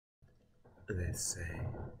They say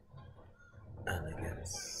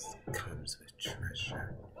elegance comes with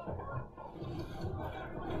treasure.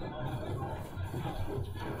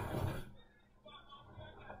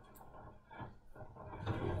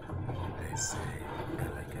 They say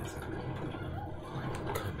elegance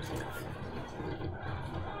comes with.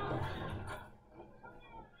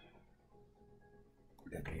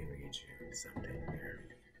 Let me read you something here.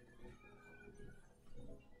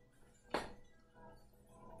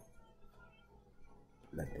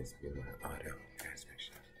 Let this be my audio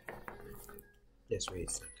transmission. Let's read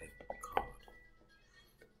something called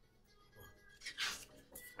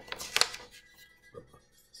what book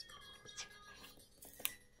is this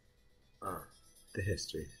called? The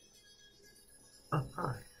History.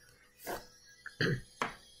 Hi.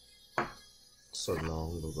 So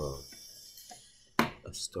long ago,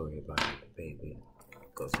 a story about a baby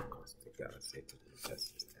goes across the galaxy to the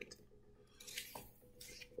test his tattoo.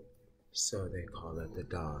 So they call it the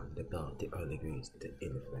dawn, the bell, the early Greece, the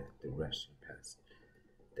infant, the Russian past,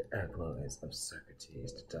 the echoes of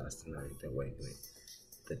Socrates, the dust and light, the awakening,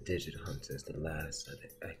 the digit hunters, the last of the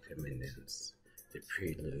Ecumenians, the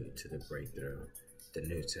prelude to the breakthrough, the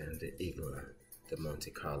Newton, the Eagle, the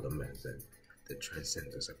Monte Carlo method, the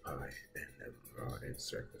transcendence of pi, and the marauding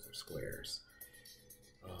circles of squares.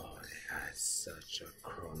 Oh, they had such a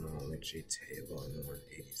chronology table in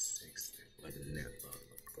 186 that would never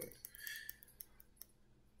look good.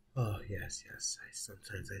 Oh, yes,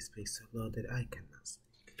 sometimes I speak so low that I cannot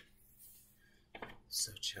speak.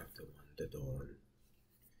 So chapter 1, the dawn.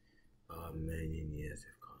 A million years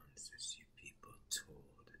have gone since you people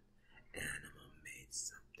told an animal made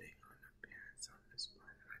something on appearance on this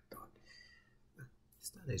planet. I thought,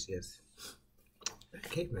 it's not as yes. They're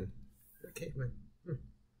cavemen.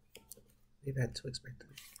 We've had to expect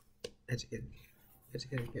them. Educated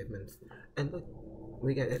cavemen. And look,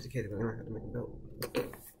 we got educated. We don't have to make a belt.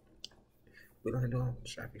 We don't have to do all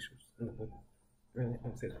strappy shoes. Really?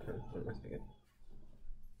 I'll say that. One second.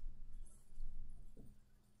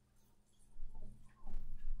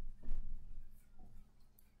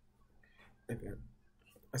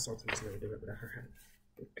 I saw Thomas never do it without her hand.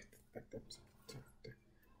 Back up.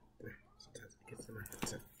 There. Sometimes it gets in my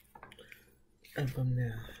head. And from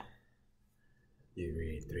now, you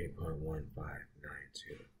read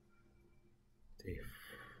 3.1592.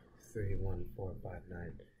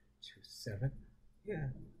 3145927. Yeah.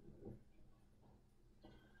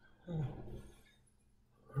 Oh.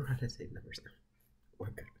 We're on to say numbers now. We're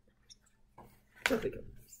good with numbers now. Totally good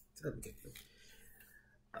with numbers.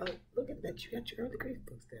 Look at that. You got your early Greek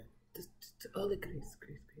books there. The early Greek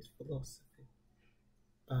philosophy.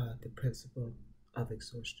 The principle of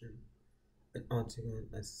exhaustion. An octagon,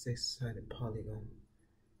 a six-sided polygon.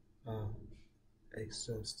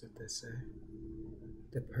 Exhausted, they say.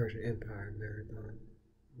 The Persian Empire marathon.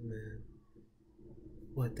 Man.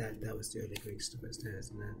 What that was the early Greek stupid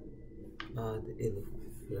stance, man. The Ilif,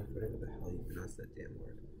 whatever the hell you pronounce that damn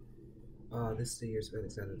word. This is the years of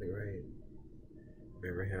Alexander the Great.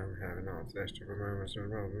 Remember him having all his extra remembrance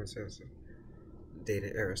and romance,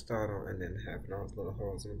 dating Aristotle, and then having all those little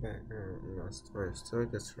holes in the back. Still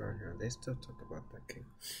gets around here. They still talk about that king.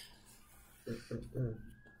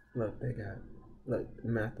 Look, they got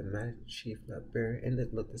mathematics chief librarian,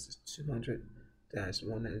 and look, this is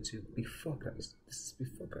 200-192 before Christ. This is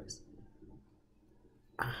before Christ.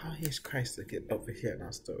 How is Christ to get over here in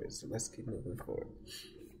our story? So let's keep moving forward.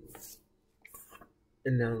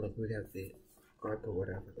 And now look, we have the arc or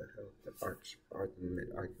whatever the hell, the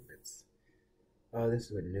arguments. Oh, this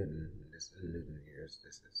is with Newton. This is Newton years.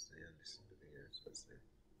 This is Newton years. What's that?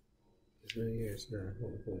 There's Newton years now. Who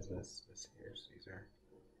is this? This years. These are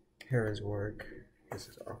Heron's work. This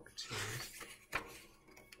is Archimedes.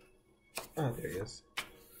 Oh, there he is.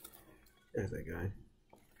 There's that guy.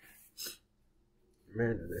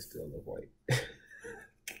 Man, do they still look white.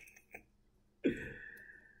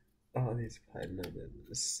 Oh, he's probably not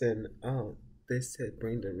the sin. Oh, they said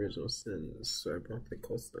bring the original sin, so I brought the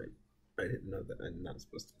coastline. I didn't know that I'm not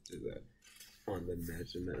supposed to do that on the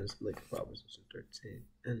measurements, like Proposition 13.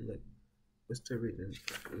 And look, we're still reading.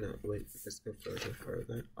 No, wait, let's go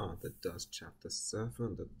further. The dust, chapter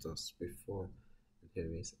 7, the dust before. And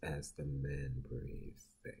here is, as the man breathes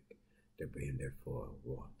thick, the brain therefore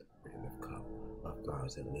walked in the cup of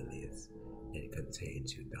 1,000 lilies, and it contained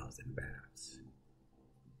 2,000 baths.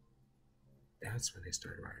 That's when they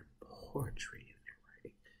started writing poetry in their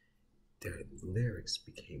writing. Their lyrics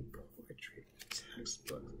became poetry,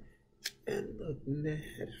 textbooks. And look,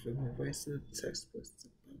 Ned from the voice in the textbooks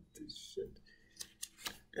about this shit.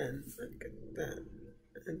 And look at that.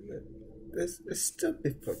 And look, this is still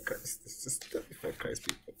before Christ. This is still before Christ,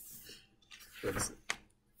 people. What is it?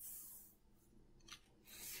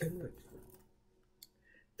 And look,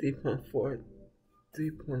 3.4,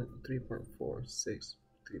 3.3.46,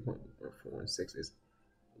 3.416 is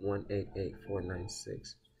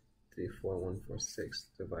 188,496. 34146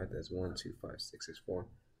 divided as 125664.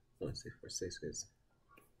 1646 is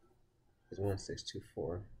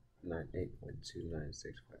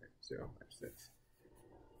 162498.2965056.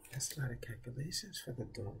 That's a lot of calculations for the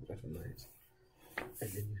dawn of the night. And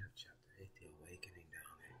then you have chapter 8, the awakening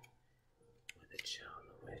down there, when the child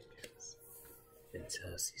awakens and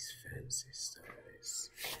tells these fantasy stories.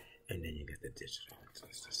 And then you get the digital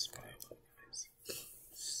just to spy on guys,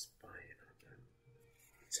 spying on them,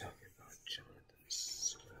 talking about Jonathan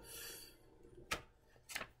Swift.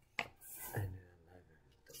 And then 11,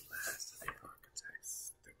 the last of the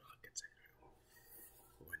architects, the architect,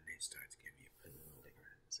 when they start to give you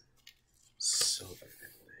milligrams and sober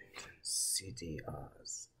and things and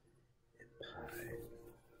CDRs and pi.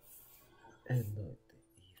 And look, they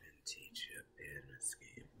even teach you a pyramid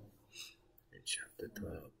scheme in chapter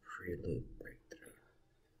 12, prelude breakthrough.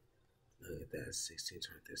 Look at that,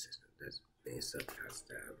 1626, that's based up past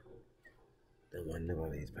that. The one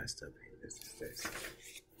nobody is passed up, this is this.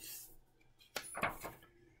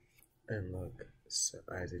 And look, so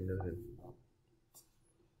Isaac Newton,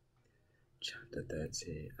 chapter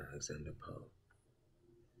 13, Alexander Pope.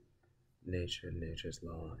 Nature's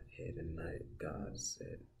law, day and night, God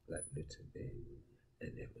said, let Newton be,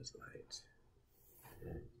 and it was light.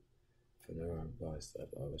 From the wrong boss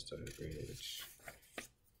up, always started Greenwich.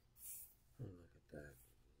 Oh, look at that.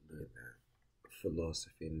 Look at that.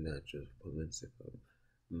 Philosophy, natural, political,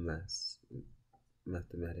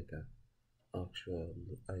 mathematica, actual,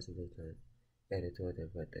 isolated, editor, de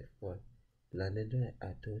vote for. London,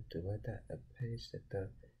 I told to what a page that the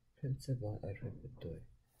principal I repertoire.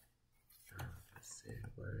 Let's see,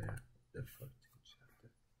 we're at the 14th chapter.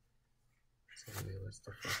 Tell me what's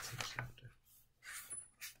the 14th chapter.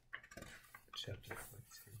 Chapter 14,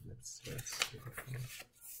 let's see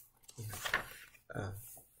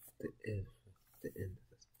the end of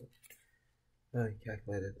this book. I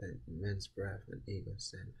calculated that men's breath and ego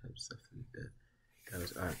sent himself in the that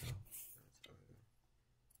was Argo.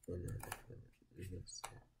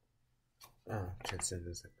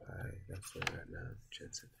 Transcendence of pi. That's what we're at now.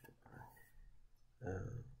 Transcendence of pi.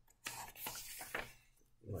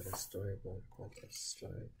 What a storyboard. What a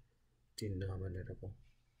story. Denominatable.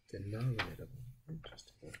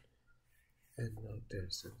 Interesting. And look,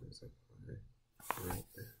 there's sentence of pi right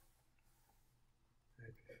there.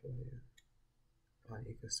 Right before you. Pi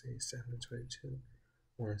equals 722,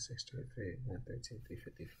 1633, 113,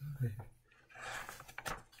 355.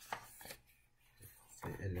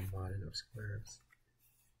 And the modern of squares.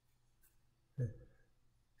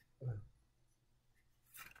 Wow.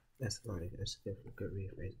 That's a lot of that's good for good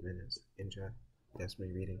read for 8 minutes. Enjoy. That's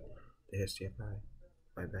me reading The History of Pi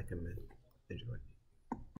by Beckerman. Enjoy.